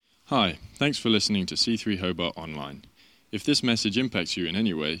Hi, thanks for listening to C3 Hobart Online. If this message impacts you in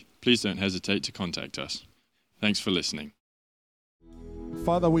any way, please don't hesitate to contact us. Thanks for listening.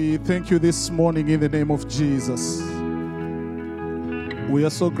 Father, we thank you this morning in the name of Jesus. We are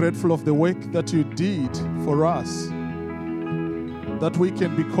so grateful of the work that you did for us, that we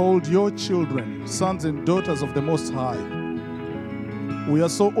can be called your children, sons and daughters of the Most High. We are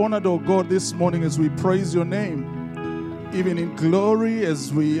so honored, O God, this morning as we praise your name, even in glory,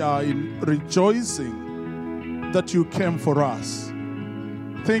 as we are in rejoicing that you came for us.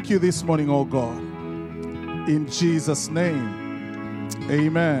 Thank you this morning, O God. In Jesus' name,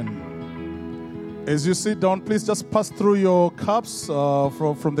 amen. As you sit down, please just pass through your cups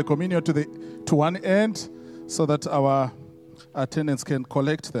from the communion to one end so that our attendants can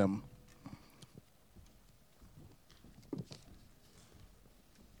collect them.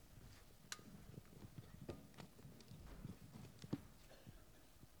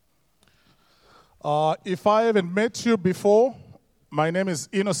 If I haven't met you before, my name is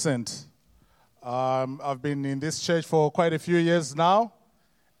Innocent. I've been in this church for quite a few years now,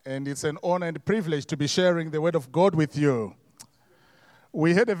 and it's an honor and privilege to be sharing the Word of God with you.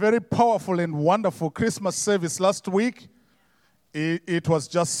 We had a very powerful and wonderful Christmas service last week. It was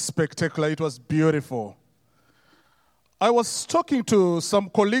just spectacular. It was beautiful. I was talking to some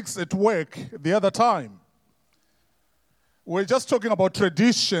colleagues at work the other time. We're just talking about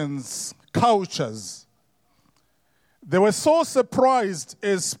traditions, cultures. They were so surprised,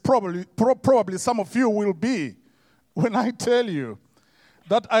 as probably some of you will be, when I tell you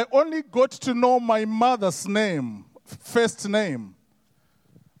that I only got to know my mother's name, first name,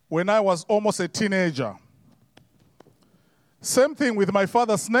 when I was almost a teenager. Same thing with my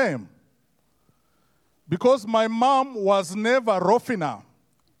father's name. Because my mom was never Rofina.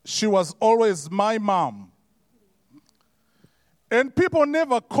 She was always my mom. And people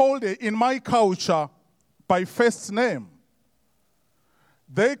never called her, in my culture, by first name.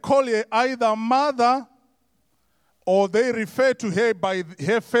 They call her either mother, or they refer to her by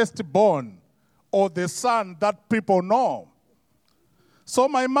her firstborn, or the son that people know. So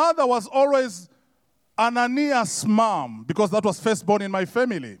my mother was always Ananias' mom, because that was firstborn in my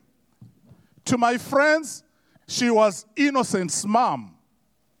family. To my friends, she was Innocent's mom.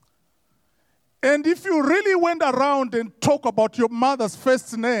 And if you really went around and talk about your mother's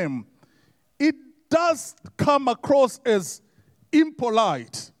first name, it does come across as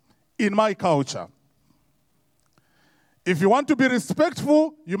impolite in my culture. If you want to be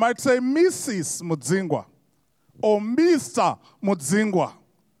respectful, you might say Mrs. Mudzingwa or Mr. Mudzingwa.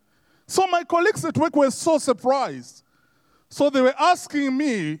 So my colleagues at work were so surprised. So they were asking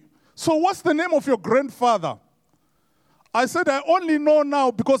me, so what's the name of your grandfather? I said, I only know now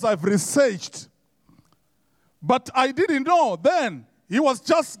because I've researched. But I didn't know then. He was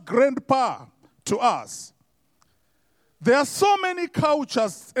just grandpa to us. There are so many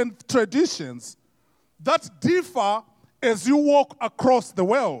cultures and traditions that differ as you walk across the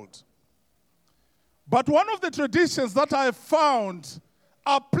world. But one of the traditions that I have found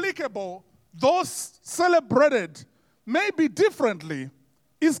applicable, those celebrated maybe differently,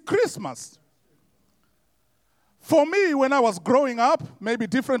 is Christmas. For me, when I was growing up, maybe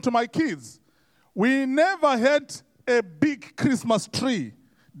different to my kids, we never had a big Christmas tree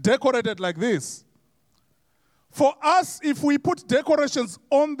decorated like this. For us, if we put decorations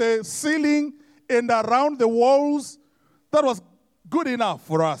on the ceiling and around the walls, that was good enough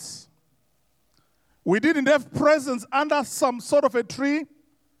for us. We didn't have presents under some sort of a tree.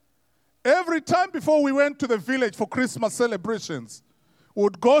 Every time before we went to the village for Christmas celebrations, we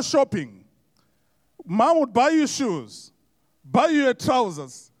would go shopping. Mom would buy you shoes, buy you your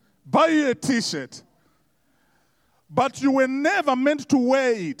trousers, buy you a t-shirt. But you were never meant to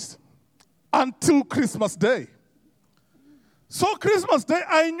wait until Christmas Day. So Christmas Day,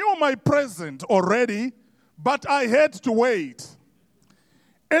 I knew my present already, but I had to wait.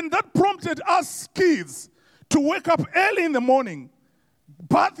 And that prompted us kids to wake up early in the morning,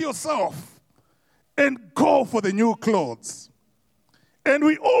 bath yourself, and go for the new clothes. And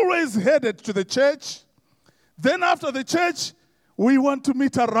we always headed to the church. Then after the church, we want to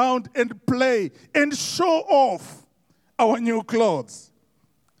meet around and play and show off our new clothes.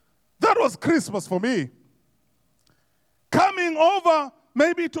 That was Christmas for me. Coming over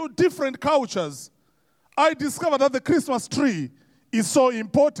maybe to different cultures, I discovered that the Christmas tree is so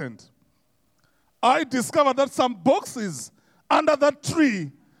important. I discovered that some boxes under that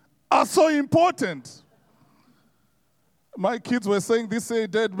tree are so important. My kids were saying this, say,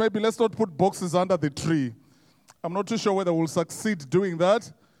 Dad, maybe let's not put boxes under the tree. I'm not too sure whether we'll succeed doing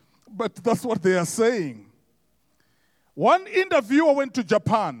that, but that's what they are saying. One interviewer went to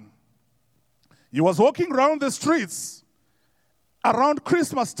Japan He was walking around the streets around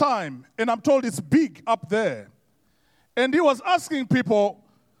Christmas time, and I'm told it's big up there. And he was asking people,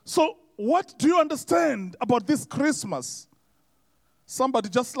 so what do you understand about this Christmas? Somebody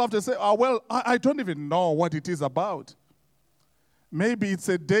just laughed and said, well, I don't even know what it is about. Maybe it's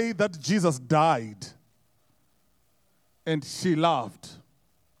a day that Jesus died. And she laughed.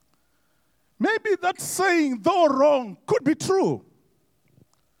 Maybe that saying, though wrong, could be true.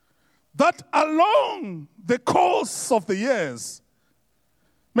 That along the course of the years,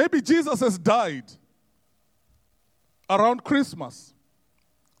 maybe Jesus has died around Christmas.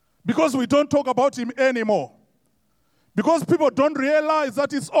 Because we don't talk about him anymore. Because people don't realize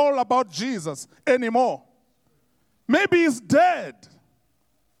that it's all about Jesus anymore. Maybe he's dead.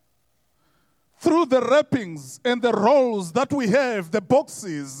 Through the wrappings and the rolls that we have, the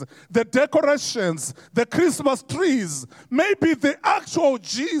boxes, the decorations, the Christmas trees, maybe the actual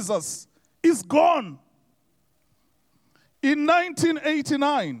Jesus is gone. In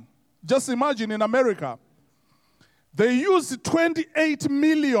 1989, just imagine in America, they used 28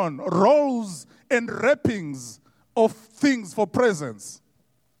 million rolls and wrappings of things for presents.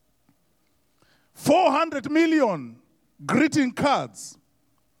 400 million greeting cards.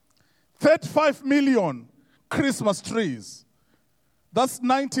 35 million Christmas trees. That's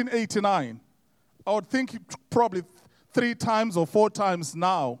 1989. I would think probably 3 times or 4 times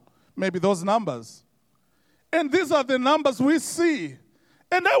now, maybe those numbers. And these are the numbers we see.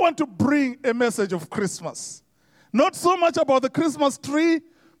 And I want to bring a message of Christmas. Not so much about the Christmas tree,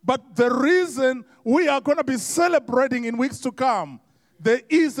 but the reason we are going to be celebrating in weeks to come. There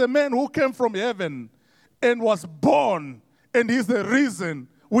is a man who came from heaven and was born, and he's the reason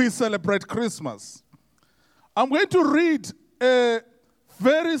we celebrate Christmas. I'm going to read a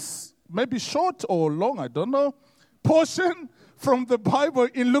very, maybe short or long, I don't know, portion from the Bible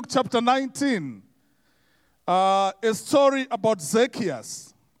in Luke chapter 19. A story about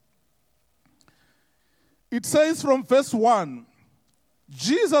Zacchaeus. It says from verse 1,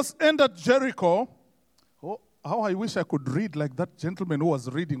 Jesus entered Jericho. Oh, how I wish I could read like that gentleman who was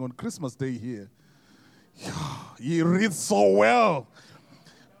reading on Christmas Day here. He reads so well.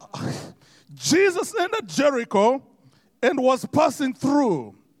 Jesus entered Jericho and was passing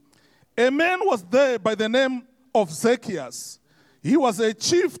through. A man was there by the name of Zacchaeus. He was a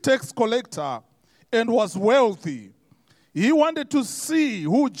chief tax collector and was wealthy. He wanted to see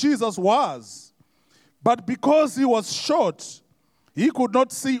who Jesus was, but because he was short, he could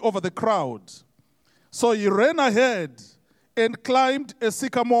not see over the crowd. So he ran ahead and climbed a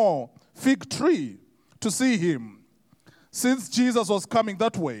sycamore fig tree to see him, since Jesus was coming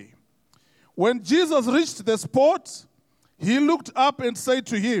that way. When Jesus reached the spot, he looked up and said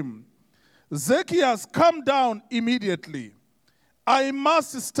to him, Zacchaeus, come down immediately. I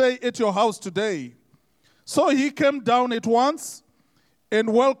must stay at your house today. So he came down at once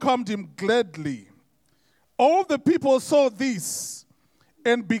and welcomed him gladly. All the people saw this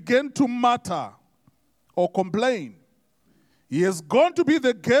and began to mutter or complain. He has gone to be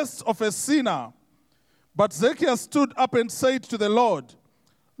the guest of a sinner. But Zacchaeus stood up and said to the Lord,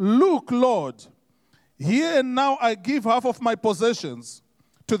 Look, Lord, here and now I give half of my possessions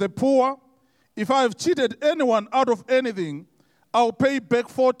to the poor. If I have cheated anyone out of anything, I'll pay back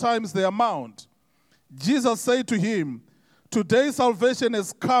 4 times the amount. Jesus said to him, Today salvation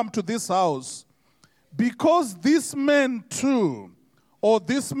has come to this house, because this man too, or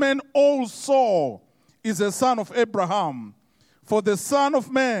this man also, is a son of Abraham. For the Son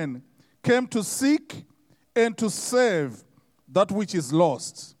of Man came to seek and to save that which is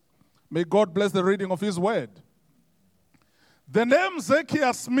lost. May God bless the reading of his word. The name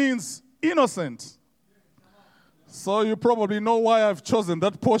Zacchaeus means innocent. So you probably know why I've chosen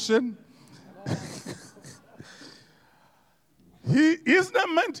that portion. His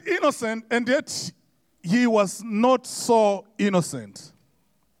name meant innocent, and yet he was not so innocent.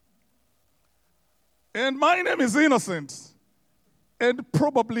 And my name is innocent, and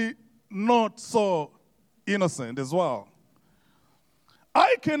probably not so innocent as well.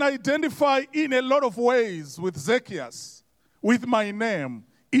 I can identify in a lot of ways with Zacchaeus, with my name,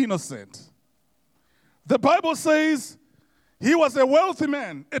 innocent. The Bible says he was a wealthy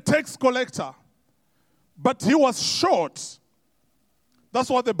man, a tax collector, but he was short. That's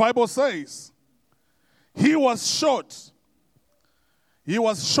what the Bible says. He was short. He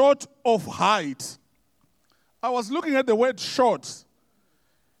was short of height. I was looking at the word short.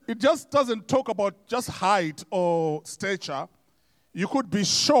 It just doesn't talk about just height or stature. You could be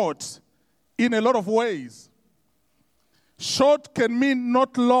short in a lot of ways. Short can mean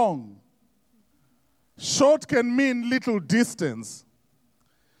not long. Short can mean little distance.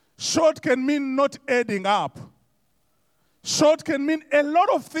 short can mean not adding up. Short can mean a lot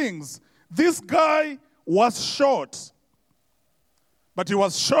of things. This guy was short, but he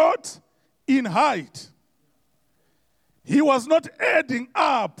was short in height. He was not adding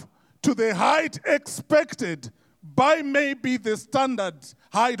up to the height expected by maybe the standard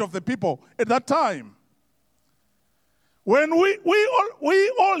height of the people at that time. When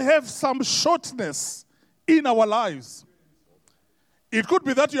we all have some shortness in our lives. It could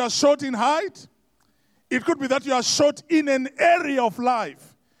be that you are short in height. It could be that you are short in an area of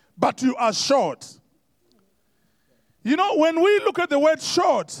life, but you are short. You know, when we look at the word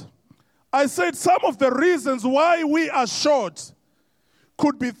short, I said some of the reasons why we are short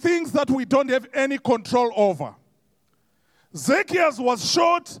could be things that we don't have any control over. Zacchaeus was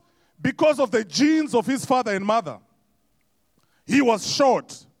short because of the genes of his father and mother. He was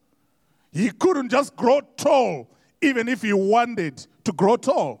short. He couldn't just grow tall, even if he wanted to grow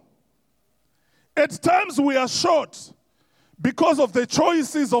tall. At times we are short because of the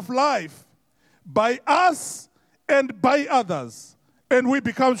choices of life by us and by others, and we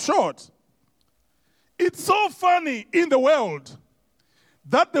become short. It's so funny in the world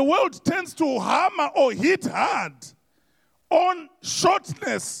that the world tends to hammer or hit hard on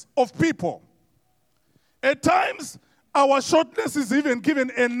shortness of people. At times, our shortness is even given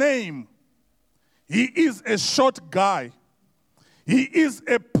a name. He is a short guy. He is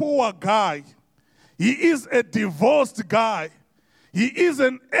a poor guy. He is a divorced guy. He is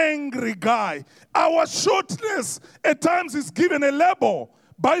an angry guy. Our shortness at times is given a label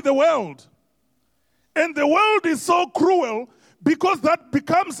by the world. And the world is so cruel because that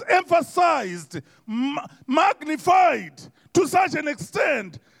becomes emphasized, magnified to such an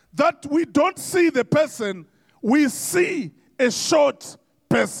extent that we don't see the person, we see a short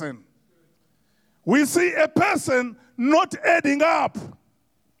person. We see a person not adding up.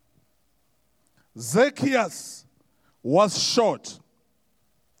 Zacchaeus was short.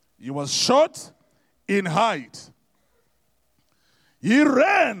 He was short in height. He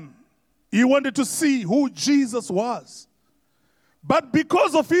ran. He wanted to see who Jesus was. But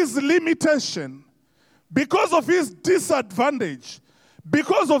because of his limitation, because of his disadvantage,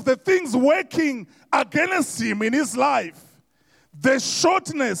 because of the things working against him in his life, the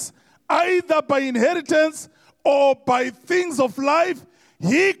shortness, either by inheritance or by things of life,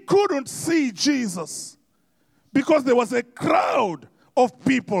 he couldn't see Jesus because there was a crowd of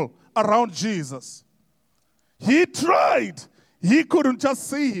people around Jesus. He tried. He couldn't just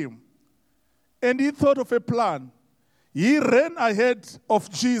see him. And he thought of a plan. He ran ahead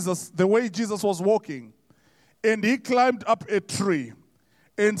of Jesus the way Jesus was walking. And he climbed up a tree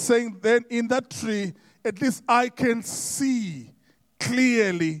and saying, then in that tree, at least I can see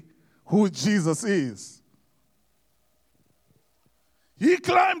clearly who Jesus is. He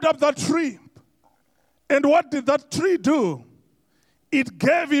climbed up that tree. And what did that tree do? It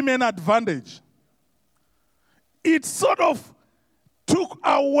gave him an advantage. It sort of took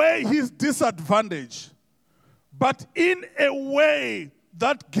away his disadvantage, but in a way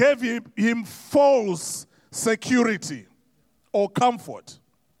that gave him false security or comfort.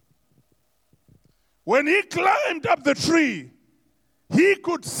 When he climbed up the tree, he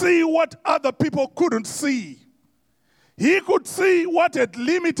could see what other people couldn't see. He could see what had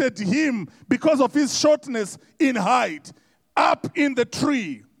limited him because of his shortness in height. Up in the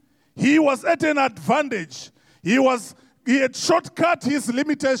tree, he was at an advantage. He had shortcut his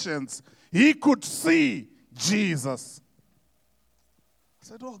limitations. He could see Jesus. I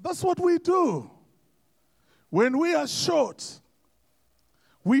said, oh, that's what we do. When we are short,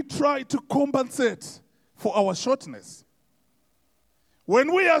 we try to compensate for our shortness.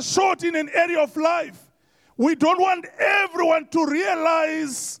 When we are short in an area of life, we don't want everyone to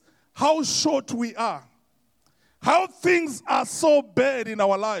realize how short we are, how things are so bad in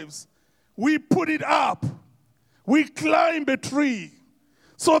our lives. We put it up. We climb a tree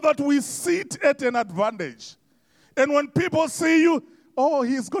so that we sit at an advantage. And when people see you, oh,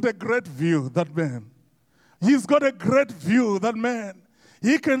 he's got a great view, that man. He's got a great view, that man.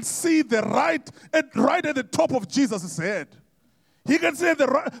 He can see the right at the top of Jesus' head. He can see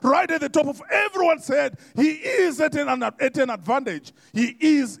right at the top of everyone's head. He is at an advantage. He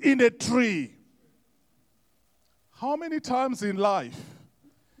is in a tree. How many times in life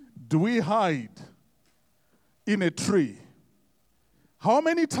do we hide in a tree? How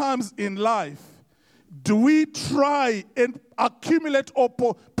many times in life do we try and accumulate or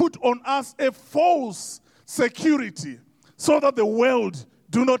put on us a false security so that the world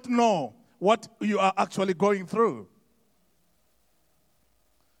do not know what you are actually going through?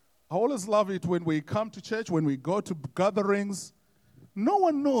 I always love it when we come to church, when we go to gatherings, No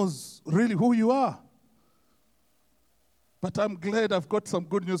one knows really who you are. But I'm glad I've got some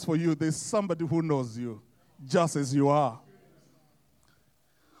good news for you. There's somebody who knows you just as you are.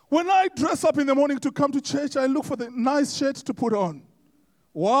 When I dress up in the morning to come to church, I look for the nice shirt to put on.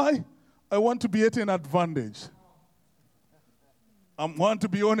 Why? I want to be at an advantage. I want to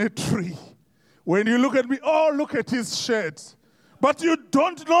be on a tree. When you look at me, oh, look at his shirt. But you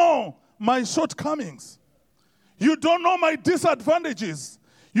don't know my shortcomings. You don't know my disadvantages.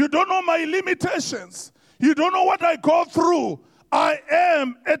 You don't know my limitations. You don't know what I go through. I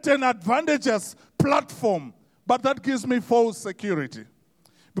am at an advantageous platform, but that gives me false security.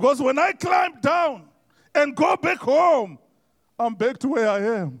 Because when I climb down and go back home, I'm back to where I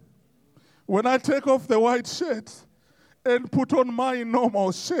am. When I take off the white shirt and put on my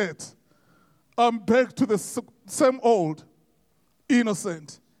normal shirt, I'm back to the same old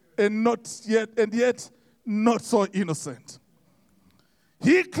innocent and yet not so innocent.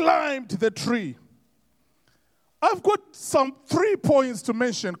 He climbed the tree. I've got some 3 points to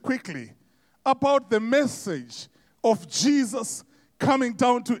mention quickly about the message of Jesus coming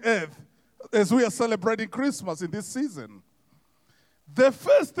down to earth as we are celebrating Christmas in this season. The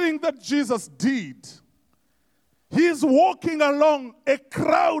first thing that Jesus did, he's walking along a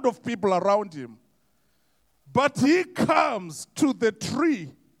crowd of people around him. But he comes to the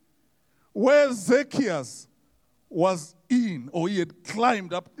tree where Zacchaeus was in, or he had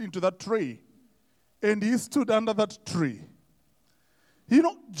climbed up into that tree. And he stood under that tree. You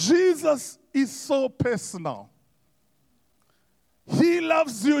know, Jesus is so personal. He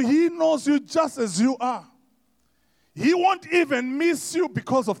loves you. He knows you just as you are. He won't even miss you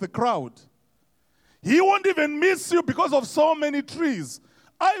because of the crowd. He won't even miss you because of so many trees.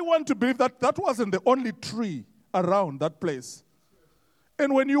 I want to believe that that wasn't the only tree around that place.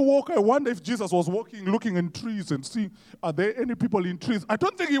 And when you walk, I wonder if Jesus was walking, looking in trees and seeing, are there any people in trees? I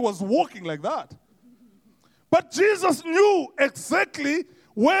don't think he was walking like that. But Jesus knew exactly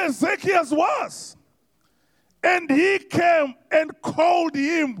where Zacchaeus was. And he came and called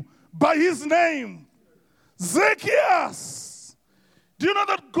him by his name. Zacchaeus! Do you know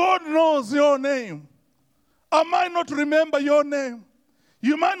that God knows your name? I might not remember your name.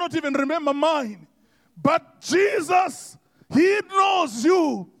 You might not even remember mine. But Jesus, he knows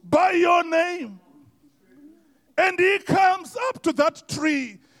you by your name. And he comes up to that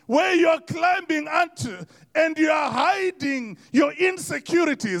tree where you are climbing onto, and you are hiding your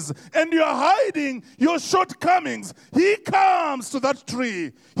insecurities, and you are hiding your shortcomings. He comes to that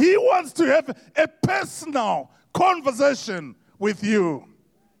tree. He wants to have a personal conversation with you.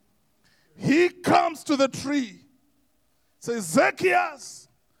 He comes to the tree, says, Zacchaeus,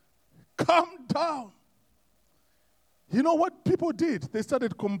 come down. You know what people did? They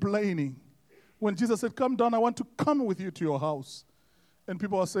started complaining. When Jesus said, come down, I want to come with you to your house. And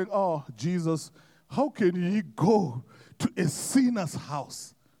people are saying, oh, Jesus, how can he go to a sinner's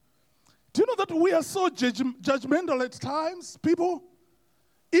house? Do you know that we are so judgmental at times, people?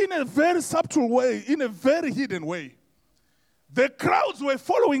 In a very subtle way, in a very hidden way. The crowds were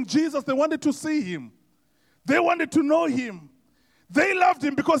following Jesus. They wanted to see him. They wanted to know him. They loved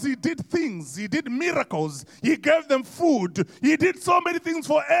him because he did things. He did miracles. He gave them food. He did so many things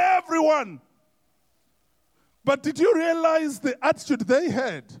for everyone. But did you realize the attitude they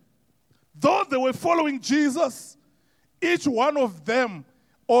had? Though they were following Jesus, each one of them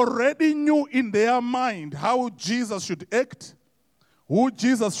already knew in their mind how Jesus should act, who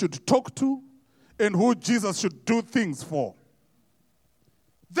Jesus should talk to, and who Jesus should do things for.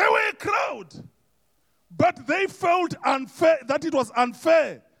 They were a crowd, but they felt unfair, that it was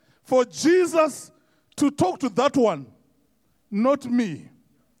unfair for Jesus to talk to that one, not me.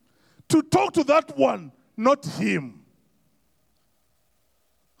 To talk to that one, not him.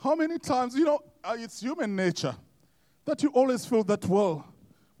 How many times, it's human nature that you always feel that, well,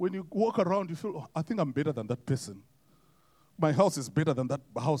 when you walk around, you feel, oh, I think I'm better than that person. My house is better than that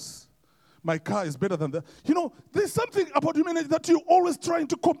house. My car is better than that. There's something about humanity that you're always trying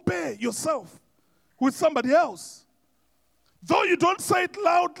to compare yourself with somebody else. Though you don't say it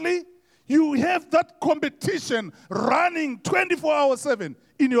loudly, you have that competition running 24 hours 7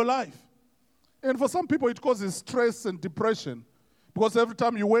 in your life. And for some people, it causes stress and depression. Because every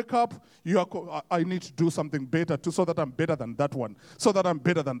time you wake up, I need to do something better so that I'm better than that one. So that I'm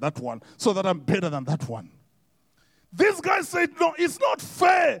better than that one. So that I'm better than that one. This guy said, no, it's not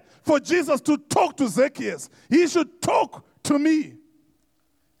fair for Jesus to talk to Zacchaeus. He should talk to me.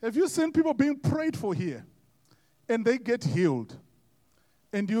 Have you seen people being prayed for here? And they get healed.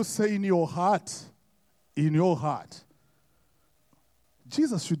 And you say in your heart,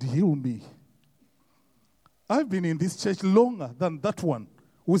 Jesus should heal me. I've been in this church longer than that one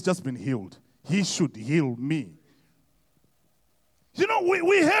who's just been healed. He should heal me. You know,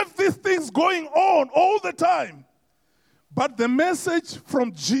 we have these things going on all the time. But the message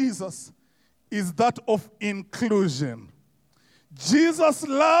from Jesus is that of inclusion. Jesus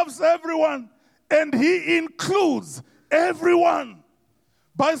loves everyone, and he includes everyone.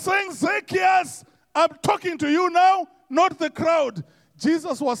 By saying, Zacchaeus, I'm talking to you now, not the crowd.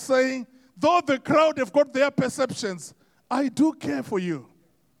 Jesus was saying, though the crowd have got their perceptions, I do care for you.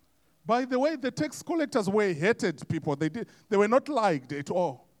 By the way, the tax collectors were hated people. They were not liked at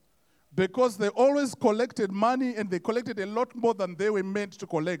all. Because they always collected money, and they collected a lot more than they were meant to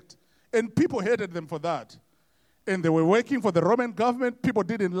collect. And people hated them for that. And they were working for the Roman government. People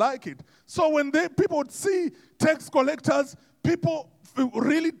didn't like it. So when people would see tax collectors, people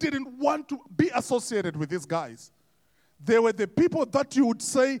really didn't want to be associated with these guys. They were the people that you would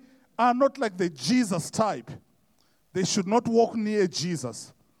say are not like the Jesus type. They should not walk near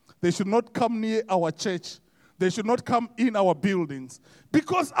Jesus. They should not come near our church. They should not come in our buildings.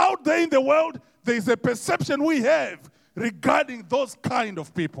 Because out there in the world, there is a perception we have regarding those kind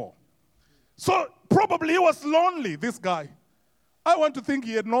of people. So probably he was lonely, this guy. I want to think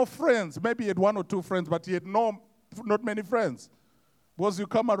he had no friends. Maybe he had one or two friends, but he had not many friends. Because you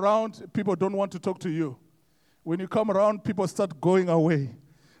come around, people don't want to talk to you. When you come around, people start going away.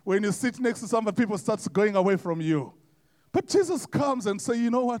 When you sit next to somebody, people start going away from you. But Jesus comes and says, you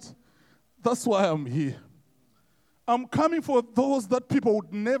know what? That's why I'm here. I'm coming for those that people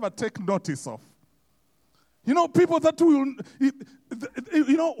would never take notice of. You know, people that will,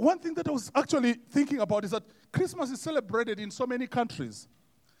 you know, one thing that I was actually thinking about is that Christmas is celebrated in so many countries.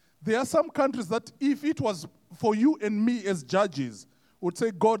 There are some countries that if it was for you and me as judges, would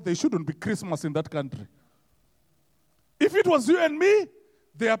say, God, there shouldn't be Christmas in that country. If it was you and me,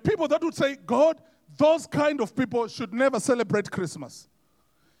 there are people that would say, God, those kind of people should never celebrate Christmas.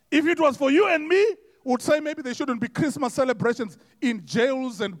 If it was for you and me, would say maybe there shouldn't be Christmas celebrations in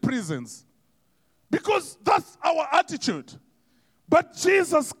jails and prisons. Because that's our attitude. But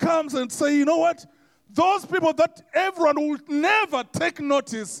Jesus comes and says, you know what? Those people that everyone will never take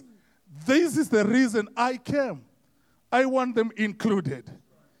notice, this is the reason I came. I want them included.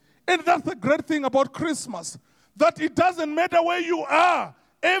 And that's the great thing about Christmas, that it doesn't matter where you are.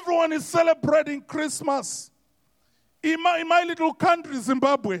 Everyone is celebrating Christmas. In my little country,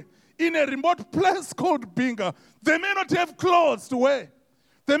 Zimbabwe, in a remote place called Binga, they may not have clothes to wear.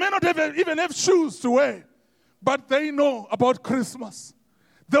 They may not even have shoes to wear. But they know about Christmas.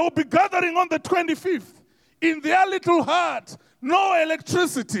 They will be gathering on the 25th in their little hut. No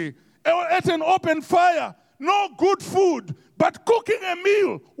electricity, at an open fire, no good food, but cooking a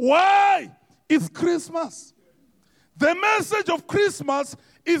meal. Why? It's Christmas. The message of Christmas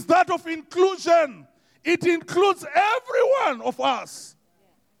is that of inclusion. It includes every one of us.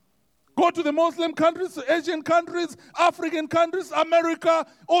 Go to the Muslim countries, Asian countries, African countries, America,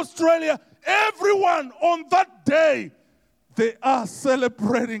 Australia. Everyone on that day, they are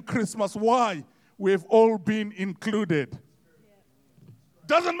celebrating Christmas. Why? We've all been included.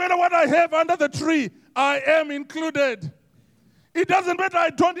 Doesn't matter what I have under the tree, I am included. It doesn't matter I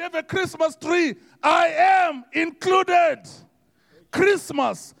don't have a Christmas tree, I am included.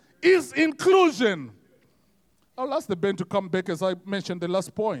 Christmas is inclusion. I'll ask the band to come back as I mentioned the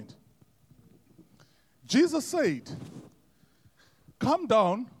last point. Jesus said, come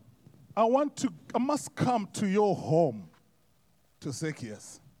down, I must come to your home, to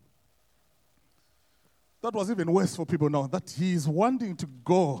Zacchaeus. That was even worse for people now, that he is wanting to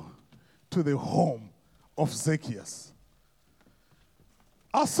go to the home of Zacchaeus.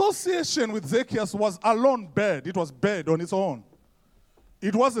 Association with Zacchaeus was alone bad. It was bad on its own.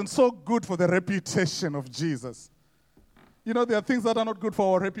 It wasn't so good for the reputation of Jesus. You know, there are things that are not good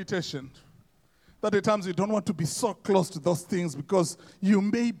for our reputation. That at times you don't want to be so close to those things because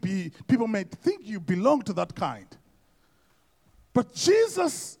people may think you belong to that kind. But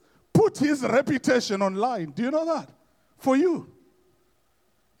Jesus put his reputation online. Do you know that? For you.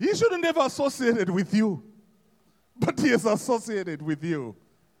 He shouldn't have associated with you, but he is associated with you.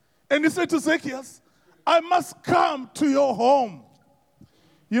 And he said to Zacchaeus, I must come to your home.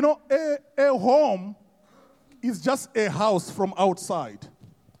 You know, a home is just a house from outside,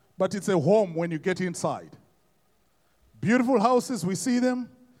 but it's a home when you get inside. Beautiful houses, we see them.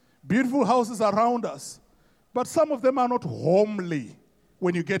 Beautiful houses around us. But some of them are not homely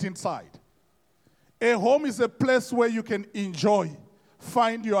when you get inside. A home is a place where you can enjoy,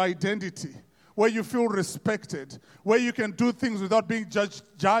 find your identity, where you feel respected, where you can do things without being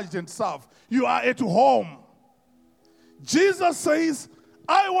judged and stuff. You are at home. Jesus says,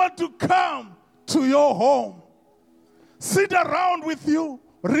 I want to come to your home. sit around with you,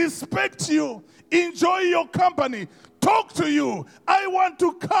 respect you, enjoy your company, talk to you. I want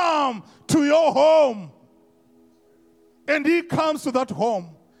to come to your home. And he comes to that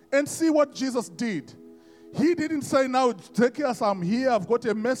home. And see what Jesus did. He didn't say, now, Zacchaeus, I'm here. I've got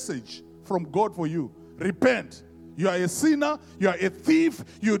a message from God for you. Repent. You are a sinner. You are a thief.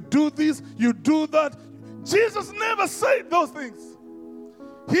 You do this. You do that. Jesus never said those things.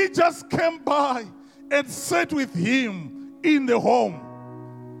 He just came by and sat with him in the home.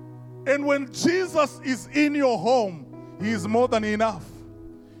 And when Jesus is in your home, he is more than enough.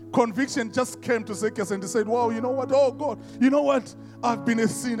 Conviction just came to Zacchaeus and he said, wow, you know what? Oh, God, you know what? I've been a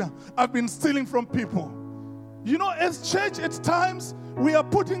sinner. I've been stealing from people. You know, as church, at times, we are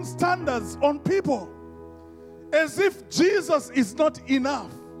putting standards on people as if Jesus is not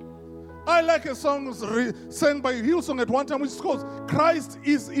enough. I like a song sang by Hillsong at one time, which is called Christ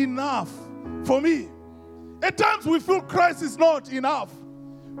is Enough for me. At times, we feel Christ is not enough.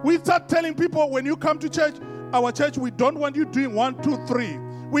 We start telling people, when you come to church, our church, we don't want you doing 1, 2, 3.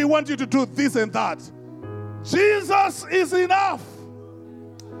 We want you to do this and that. Jesus is enough.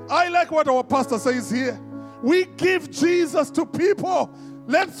 I like what our pastor says here. We give Jesus to people.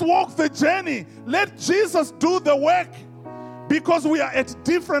 Let's walk the journey. Let Jesus do the work. Because we are at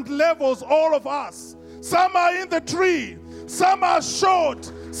different levels, all of us. Some are in the tree. Some are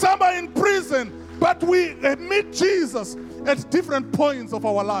short. Some are in prison. But we meet Jesus at different points of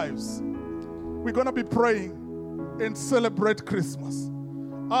our lives. We're going to be praying and celebrate Christmas.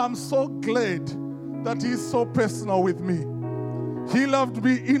 I'm so glad that he's so personal with me. He loved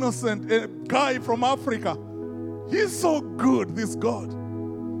me innocent, a guy from Africa. He's so good, this God.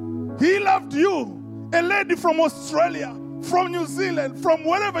 He loved you, a lady from Australia, from New Zealand, from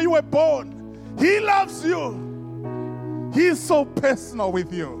wherever you were born. He loves you. He is so personal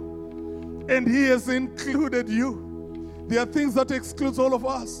with you. And he has included you. There are things that excludes all of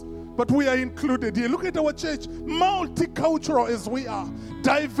us, but we are included here. Look at our church, multicultural as we are,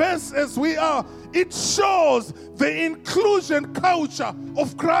 diverse as we are. It shows the inclusion culture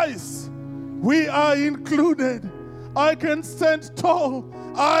of Christ. We are included. I can stand tall.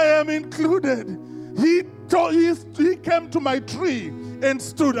 I am included. He came to my tree and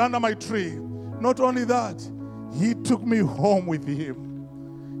stood under my tree. Not only that, he took me home with him.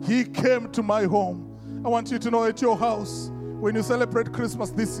 He came to my home. I want you to know, at your house, when you celebrate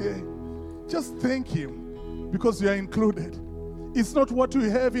Christmas this year, just thank him because you are included. It's not what you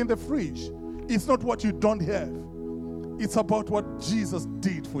have in the fridge. It's not what you don't have. It's about what Jesus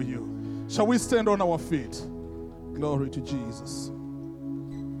did for you. Shall we stand on our feet? Glory to Jesus.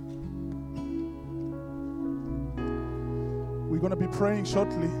 We're going to be praying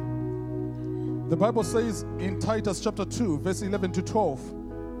shortly. The Bible says in Titus chapter 2, verse 11 to 12,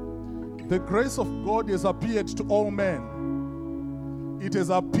 the grace of God has appeared to all men. It has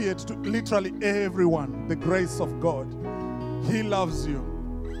appeared to literally everyone, the grace of God. He loves you.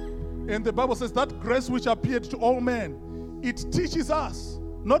 And the Bible says that grace which appeared to all men, it teaches us,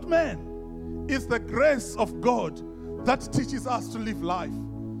 not men. It's the grace of God that teaches us to live life,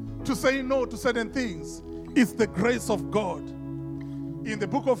 to say no to certain things. It's the grace of God. In the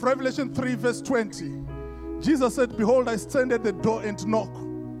book of Revelation 3, verse 20, Jesus said, behold, I stand at the door and knock.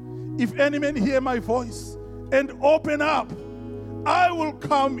 If any man hear my voice and open up, I will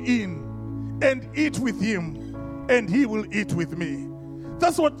come in and eat with him, and he will eat with me.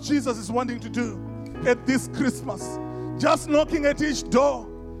 That's what Jesus is wanting to do at this Christmas. Just knocking at each door.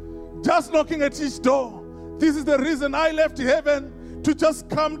 Just knocking at each door. This is the reason I left heaven, to just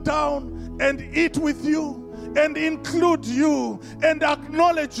come down and eat with you and include you and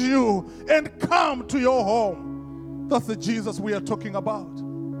acknowledge you and come to your home. That's the Jesus we are talking about.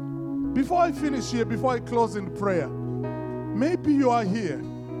 Before I finish here, before I close in prayer, maybe you are here.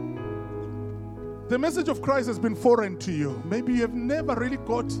 The message of Christ has been foreign to you. Maybe you have never really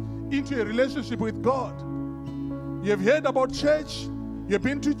got into a relationship with God. You have heard about church. You have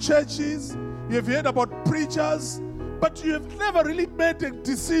been to churches. You have heard about preachers. But you have never really made a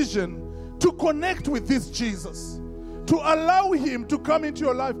decision to connect with this Jesus, to allow him to come into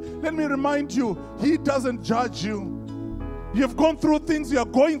your life. Let me remind you, he doesn't judge you. You have gone through things. You are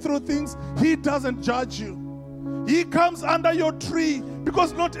going through things. He doesn't judge you. He comes under your tree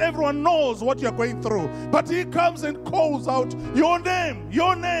because not everyone knows what you're going through. But he comes and calls out your name,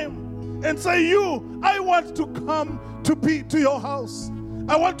 and say, I want to come to be to your house.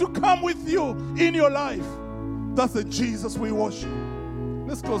 I want to come with you in your life. That's the Jesus we worship.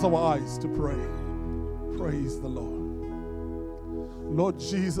 Let's close our eyes to pray. Praise the Lord. Lord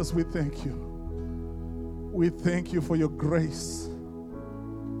Jesus, we thank you. We thank you for your grace.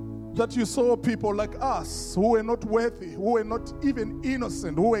 that you saw people like us who were not worthy, who were not even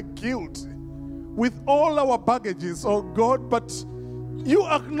innocent, who were guilty, with all our baggages, oh God, but you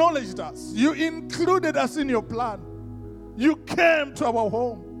acknowledged us. You included us in your plan. You came to our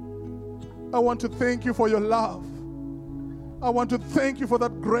home. I want to thank you for your love. I want to thank you for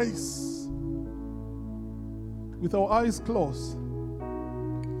that grace. With our eyes closed,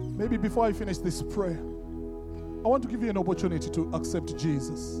 maybe before I finish this prayer, I want to give you an opportunity to accept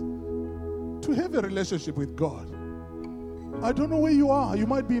Jesus, to have a relationship with God. I don't know where you are. You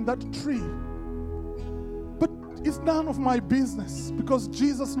might be in that tree. But it's none of my business, because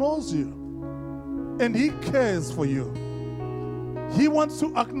Jesus knows you and He cares for you. He wants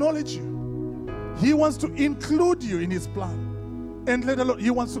to acknowledge you. He wants to include you in His plan. And let alone,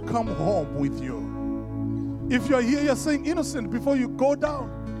 He wants to come home with you. If you're here, you're saying innocent, before you go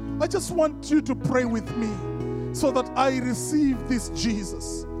down, I just want you to pray with me so that I receive this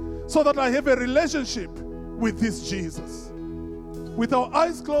Jesus, so that I have a relationship with this Jesus. With our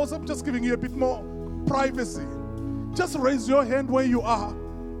eyes closed, I'm just giving you a bit more privacy. Just raise your hand where you are.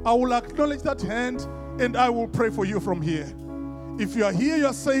 I will acknowledge that hand and I will pray for you from here. If you are here,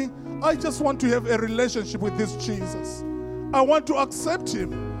 you're saying, I just want to have a relationship with this Jesus. I want to accept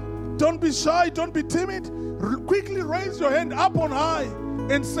Him. Don't be shy, don't be timid. Quickly raise your hand up on high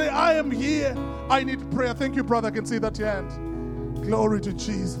and say, I am here. I need prayer. Thank you, brother. I can see that hand. Glory to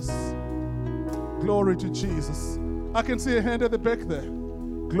Jesus. Glory to Jesus. I can see a hand at the back there.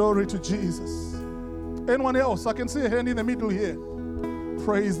 Glory to Jesus. Anyone else? I can see a hand in the middle here.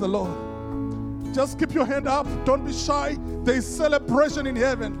 Praise the Lord. Just keep your hand up. Don't be shy. There is celebration in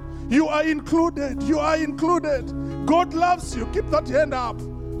heaven. You are included. You are included. God loves you. Keep that hand up.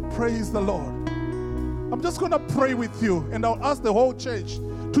 Praise the Lord. I'm just going to pray with you, and I'll ask the whole church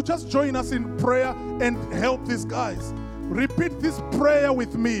to just join us in prayer and help these guys. Repeat this prayer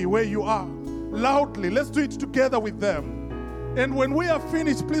with me where you are, loudly. Let's do it together with them. And when we are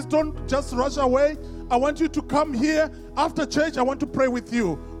finished, please don't just rush away. I want you to come here after church. I want to pray with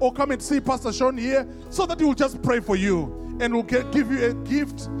you. Or come and see Pastor Sean here so that he will just pray for you. And we'll give you a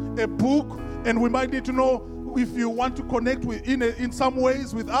gift, a book, and we might need to know if you want to connect with in some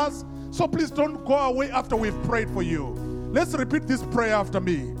ways with us. So please don't go away after we've prayed for you. Let's repeat this prayer after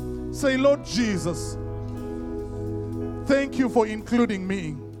me. Say, Lord Jesus, thank you for including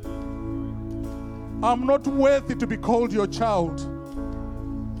me. I'm not worthy to be called your child,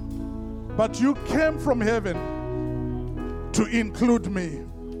 but you came from heaven to include me.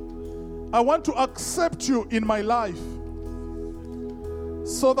 I want to accept you in my life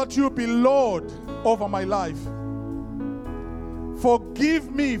so that you be Lord over my life.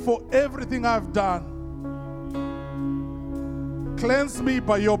 Forgive me for everything I've done. Cleanse me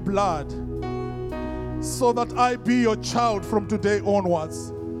by your blood so that I be your child from today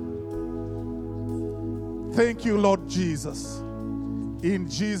onwards. Thank you, Lord Jesus. In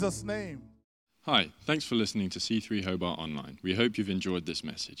Jesus' name. Hi, thanks for listening to C3 Hobart Online. We hope you've enjoyed this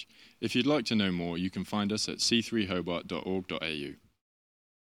message. If you'd like to know more, you can find us at c3hobart.org.au.